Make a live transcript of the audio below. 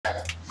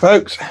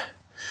Folks,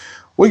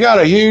 we got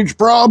a huge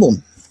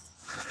problem.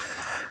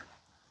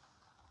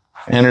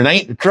 And it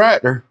ain't the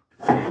tractor.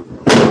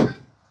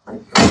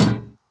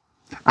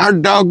 Our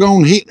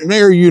doggone heat and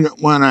air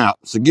unit went out.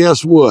 So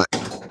guess what?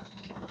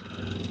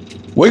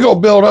 We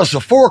gonna build us a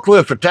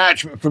forklift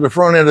attachment for the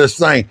front end of this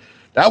thing.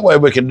 That way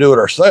we can do it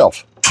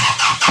ourselves.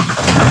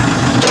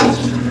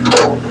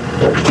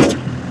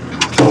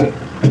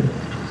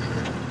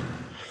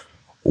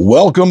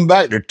 Welcome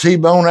back to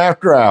T-Bone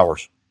After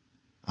Hours.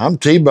 I'm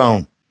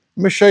T-Bone.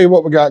 Let me show you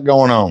what we got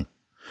going on.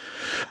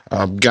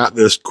 I've got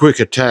this quick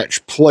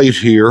attach plate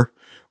here,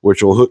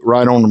 which will hook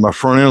right onto my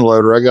front end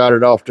loader. I got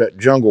it off that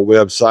Jungle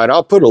website.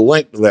 I'll put a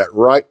link to that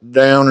right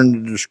down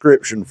in the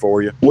description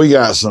for you. We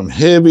got some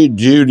heavy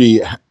duty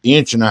 1.5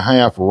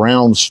 inch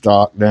round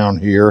stock down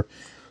here.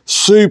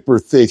 Super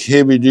thick,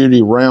 heavy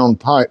duty round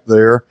pipe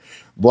there.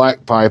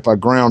 Black pipe. I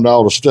ground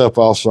all the stuff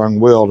off so I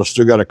can weld. I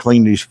still got to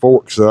clean these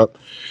forks up.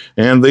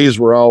 And these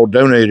were all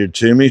donated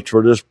to me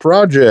for this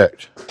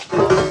project.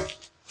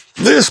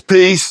 This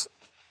piece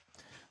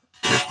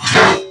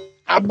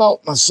I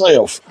bought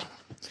myself.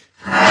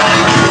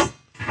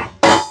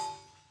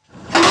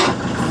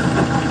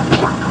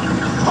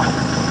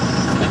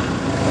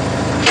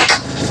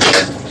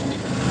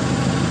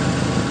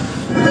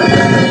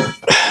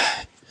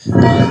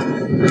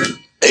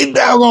 These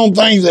doggone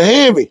things are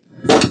heavy.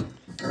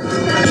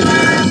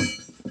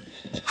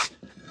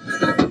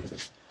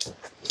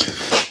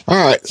 All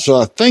right,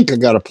 so I think I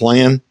got a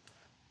plan.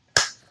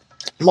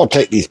 I'm gonna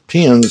take these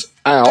pins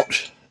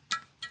out,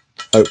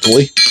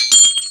 hopefully.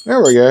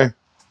 There we go.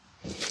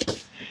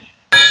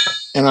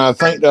 And I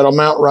think that'll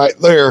mount right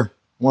there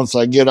once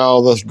I get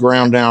all this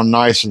ground down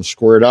nice and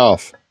squared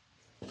off.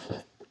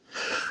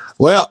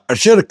 Well, I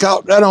should have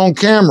caught that on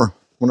camera.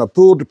 When I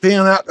pulled the pin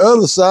out the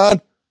other side,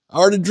 I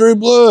already drew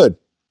blood.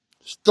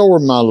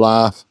 Story of my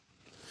life.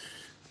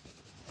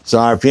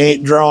 Sorry, if you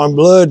ain't drawing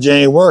blood, you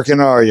ain't working,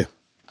 are you?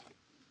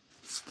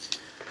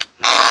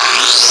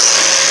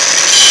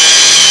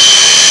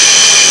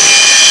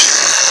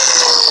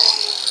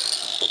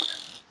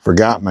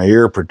 Forgot my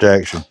ear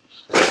protection.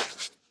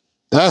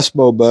 That's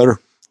more better.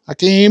 I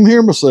can't even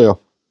hear myself.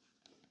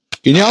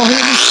 Can y'all hear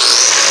me?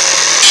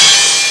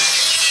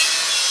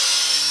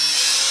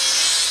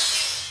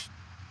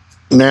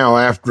 Now,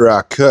 after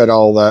I cut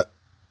all that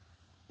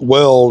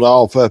weld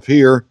off up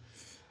here,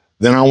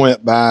 then I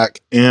went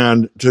back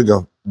and took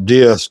a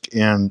disc,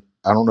 and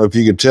I don't know if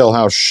you can tell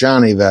how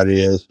shiny that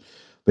is.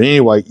 But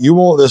anyway, you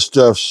want this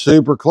stuff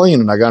super clean,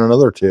 and I got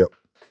another tip.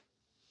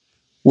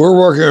 We're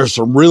working with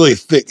some really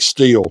thick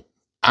steel.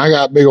 I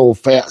got big old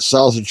fat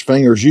sausage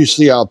fingers. You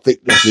see how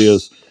thick this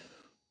is.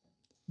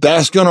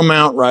 That's going to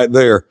mount right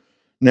there.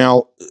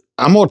 Now,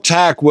 I'm going to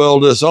tack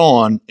weld this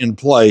on in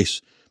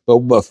place. But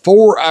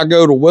before I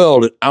go to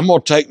weld it, I'm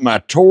going to take my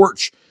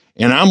torch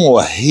and I'm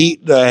going to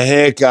heat the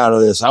heck out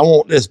of this. I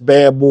want this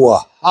bad boy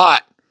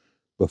hot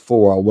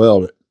before I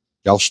weld it.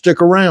 Y'all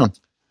stick around.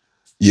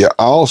 You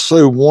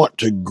also want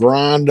to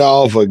grind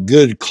off a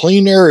good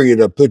clean area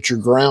to put your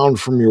ground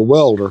from your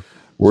welder.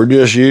 We're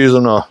just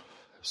using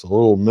it's a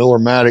little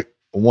Millermatic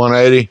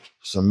 180,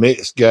 some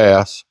mixed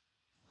gas,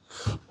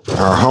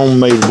 our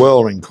homemade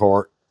welding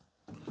cart.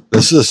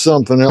 This is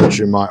something else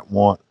you might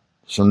want.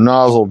 Some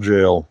nozzle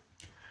gel.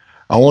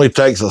 Only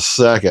takes a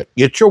second.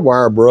 Get your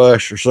wire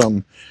brush or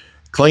something.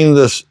 Clean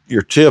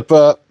your tip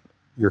up,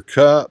 your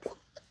cup.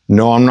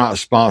 No, I'm not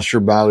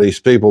sponsored by these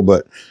people,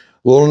 but a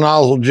little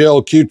nozzle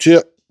gel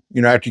Q-tip,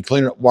 after you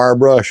clean up wire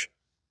brush,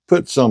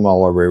 put some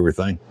all over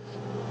everything.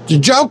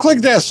 Did y'all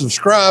click that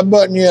subscribe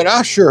button yet?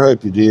 I sure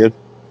hope you did.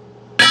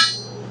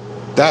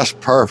 That's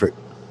perfect.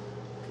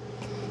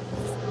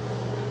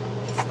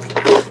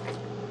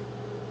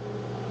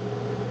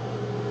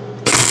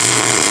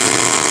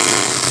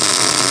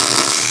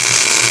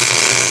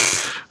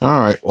 All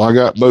right, well, I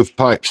got both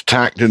pipes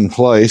tacked in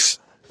place.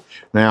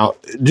 Now,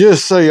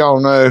 just so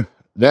y'all know,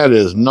 that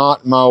is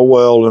not my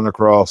welding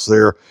across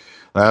there.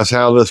 That's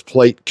how this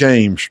plate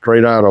came,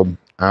 straight out of,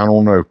 I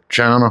don't know,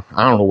 China.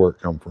 I don't know where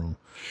it come from.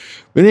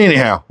 But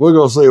anyhow, we're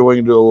going to see if we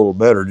can do a little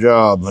better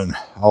job than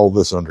all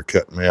this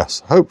undercut mess.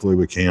 Hopefully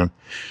we can.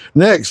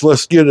 Next,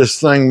 let's get this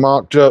thing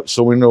mocked up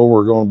so we know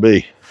where we're going to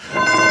be.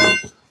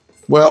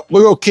 Well,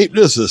 we're going to keep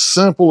this as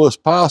simple as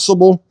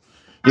possible.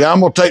 Yeah,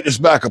 I'm going to take this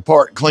back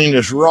apart and clean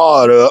this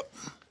rod up.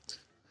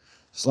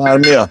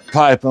 Slide me a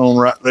pipe on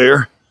right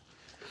there.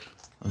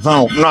 If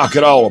I don't knock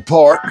it all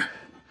apart.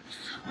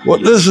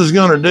 What this is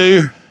going to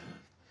do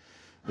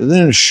is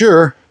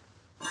ensure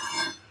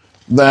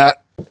that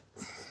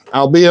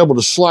I'll be able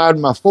to slide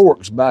my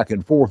forks back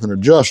and forth and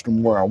adjust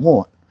them where I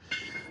want.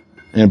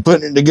 And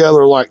putting it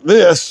together like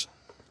this,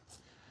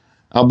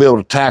 I'll be able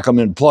to tack them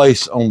in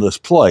place on this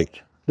plate.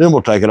 Then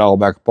we'll take it all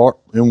back apart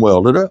and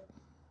weld it up.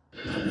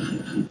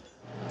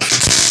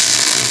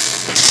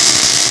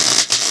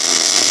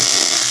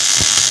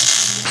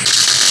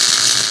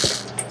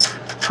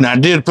 Now I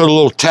did put a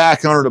little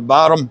tack under the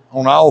bottom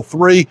on all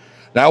three.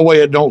 That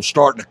way it don't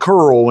start to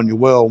curl when you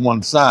weld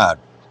one side.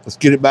 Let's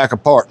get it back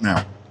apart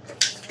now.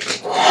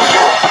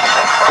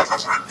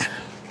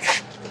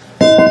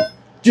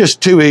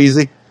 Just too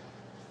easy.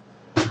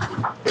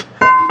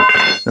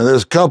 Now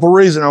there's a couple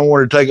reasons I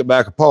wanted to take it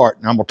back apart.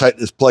 And I'm gonna take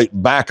this plate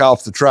back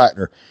off the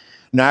tractor.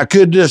 Now I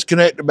could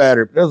disconnect the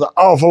battery, but there's an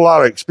awful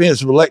lot of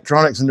expensive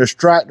electronics in this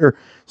tractor.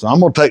 So I'm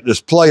gonna take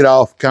this plate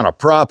off, kind of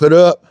prop it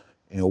up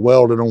and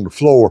weld it on the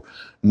floor,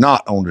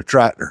 not on the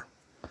tractor.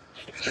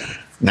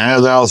 Now,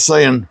 as I was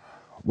saying,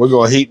 we're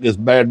gonna heat this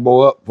bad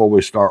boy up before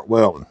we start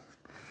welding.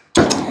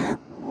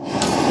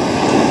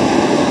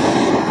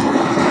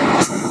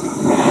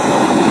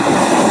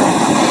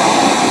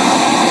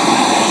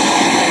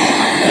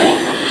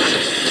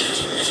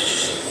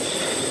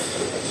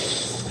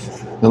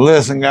 Now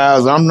listen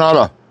guys, I'm not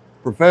a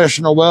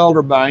professional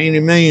welder by any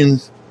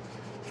means,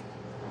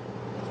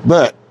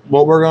 but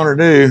what we're gonna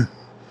do,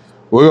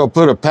 we're gonna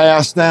put a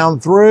pass down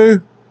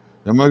through,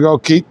 then we're gonna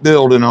keep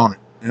building on it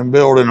and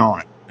building on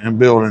it and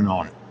building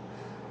on it.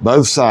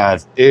 Both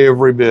sides,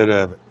 every bit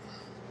of it.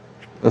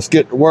 Let's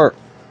get to work.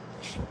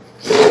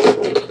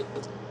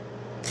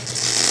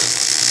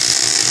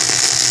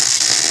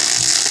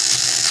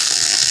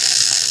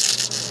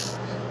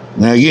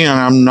 Now again,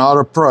 I'm not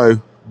a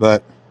pro,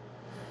 but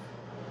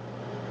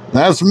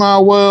that's my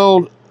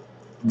weld,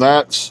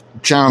 that's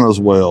China's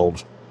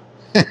weld.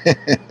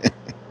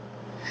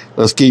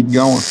 Let's keep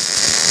going.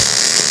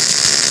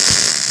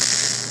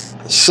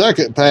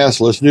 Second pass,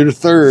 let's do the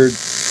third.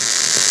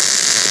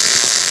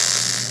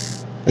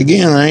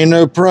 Again, I ain't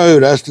no pro,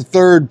 that's the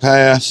third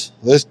pass.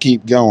 Let's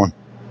keep going.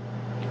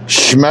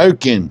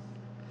 Smoking.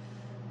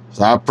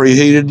 So I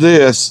preheated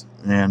this,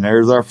 and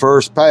there's our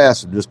first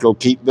pass. I'm just gonna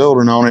keep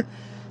building on it.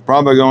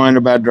 Probably going into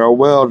about our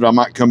weld. I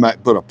might come back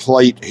and put a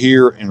plate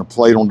here and a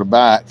plate on the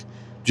back.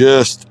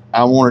 Just,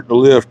 I want it to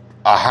lift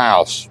a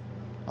house.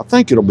 I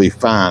think it'll be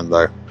fine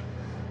though.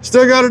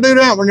 Still got to do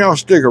that when y'all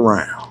stick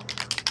around.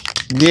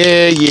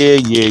 Yeah,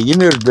 you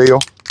know the deal.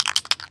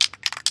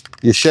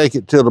 You shake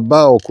it till the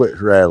ball quits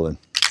rattling.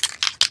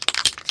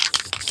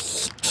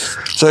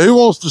 So who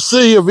wants to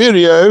see a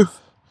video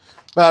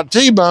about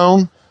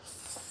T-Bone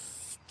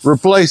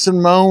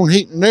replacing my own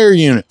heat and air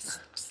unit?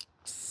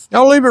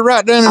 Y'all leave it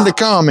right down in the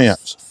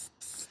comments.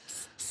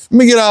 Let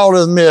me get all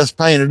this mess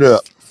painted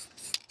up.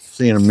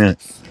 See you in a minute.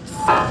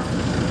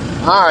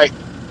 All right,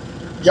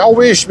 y'all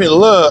wish me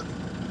luck.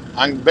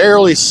 I can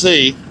barely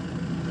see.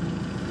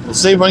 We'll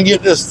see if I can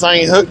get this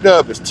thing hooked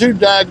up. It's too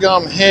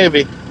daggum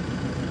heavy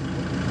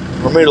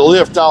for me to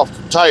lift off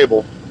the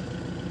table.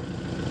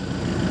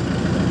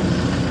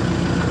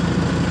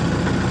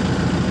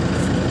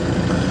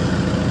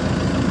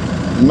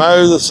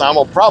 Mow this, I'm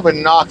gonna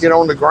probably knock it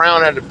on the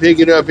ground and have to pick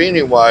it up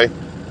anyway.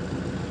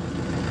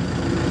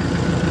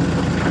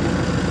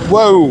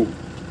 Whoa.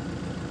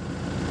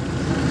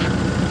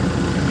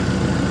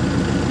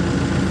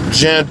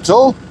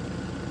 Gentle.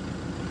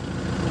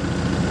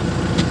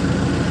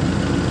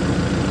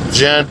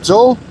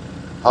 Gentle.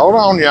 Hold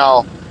on,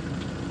 y'all.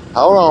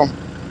 Hold on.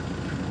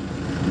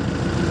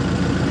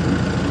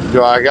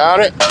 Do I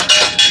got it?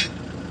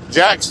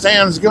 Jack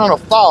stand's gonna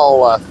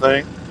fall, I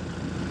think.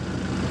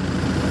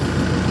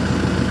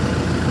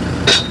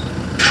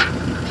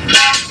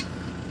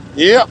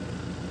 Yep.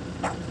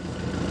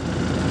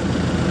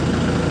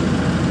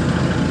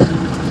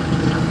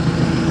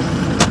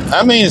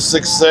 That means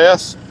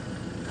success.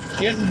 It's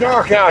getting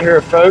dark out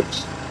here,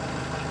 folks.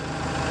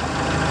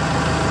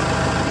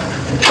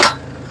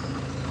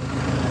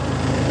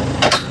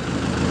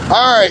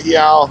 All right,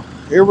 y'all,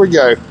 here we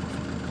go.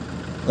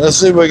 Let's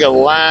see if we can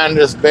line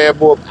this bad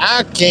boy up.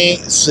 I can't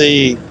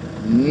see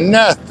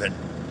nothing.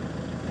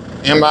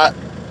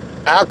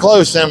 How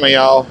close am I,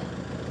 y'all?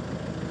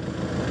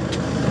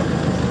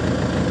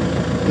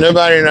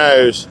 Nobody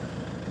knows.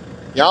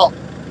 Y'all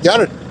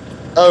got it.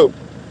 Oh,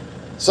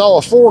 saw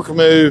a fork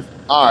move.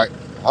 All right,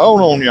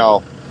 hold on,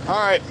 y'all. All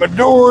right, my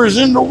door is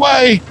in the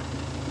way.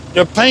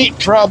 The paint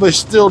probably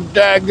still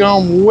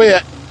daggum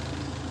wet.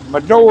 My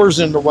door's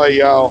in the way,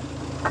 y'all.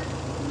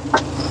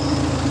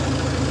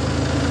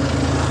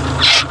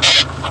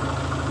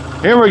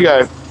 Here we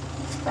go.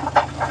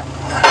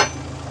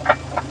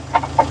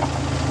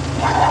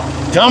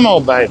 Come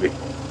on, baby.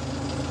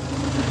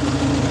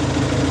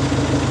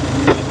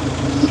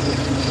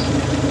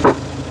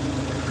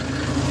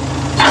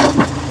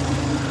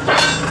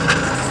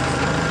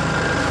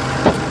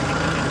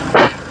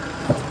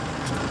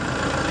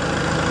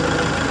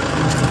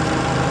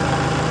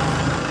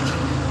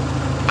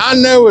 I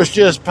know it's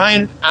just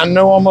painted. I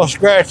know I'm gonna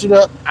scratch it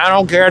up. I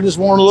don't care. I just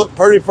want to look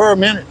pretty for a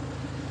minute.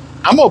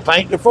 I'm gonna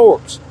paint the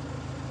forks.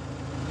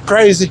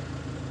 Crazy.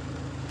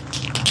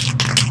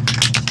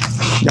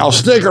 Y'all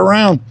stick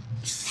around.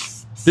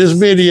 This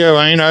video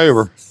ain't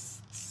over.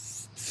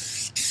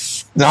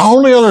 The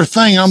only other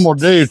thing I'm gonna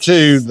do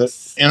too,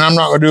 and I'm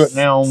not gonna do it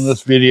now on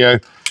this video,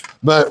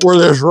 but where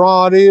this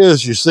rod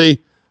is, you see,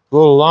 a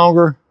little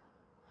longer,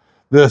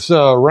 this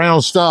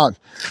round stock,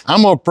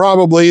 I'm gonna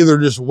probably either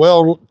just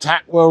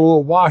tack weld a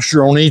little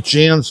washer on each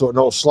end so it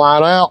don't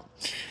slide out,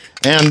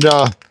 and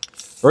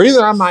or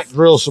either I might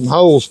drill some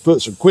holes,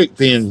 put some quick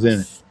pins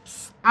in it.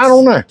 I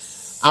don't know.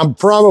 I'm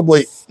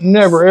probably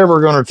never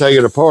ever gonna take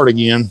it apart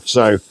again.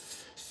 So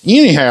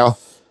anyhow,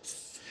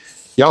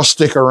 Y'all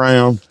stick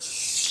around.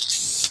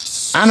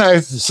 I know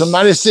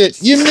somebody said,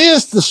 you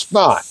missed the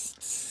spot.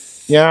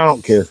 Yeah, I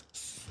don't care.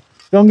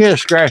 Don't get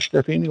scratched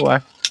up anyway.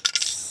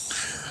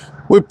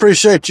 We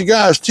appreciate you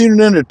guys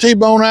tuning in to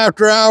T-Bone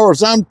After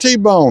Hours. I'm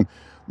T-Bone.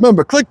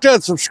 Remember, click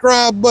that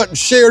subscribe button,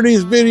 share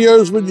these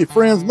videos with your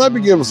friends,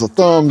 maybe give us a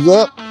thumbs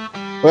up.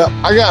 Well,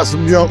 I got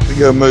some junk to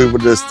go move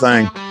with this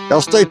thing.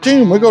 Y'all stay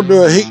tuned. We're going to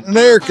do a heat and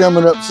air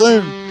coming up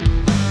soon.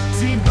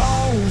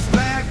 T-Bone's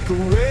back,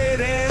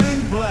 red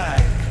and black.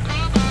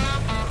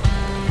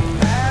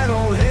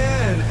 Paddle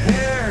head,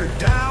 hair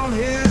down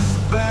his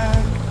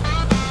back.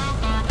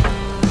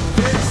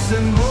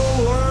 Fixing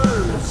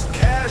mowers,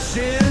 cash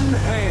in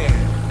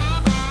hand.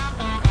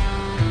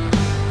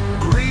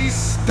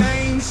 Grease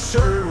stained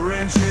shirt,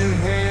 wrench in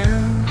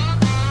hand.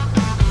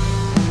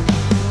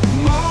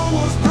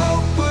 Mower's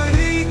broke, but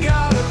he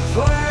got a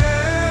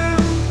plan.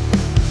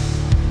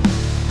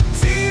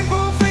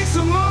 T-Bone fix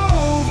him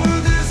over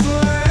this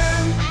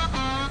land.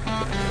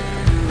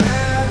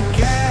 Bad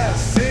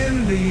gas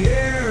in the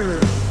air,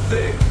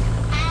 thick.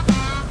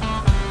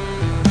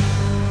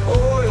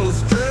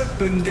 Oil's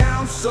dripping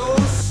down so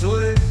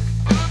slick.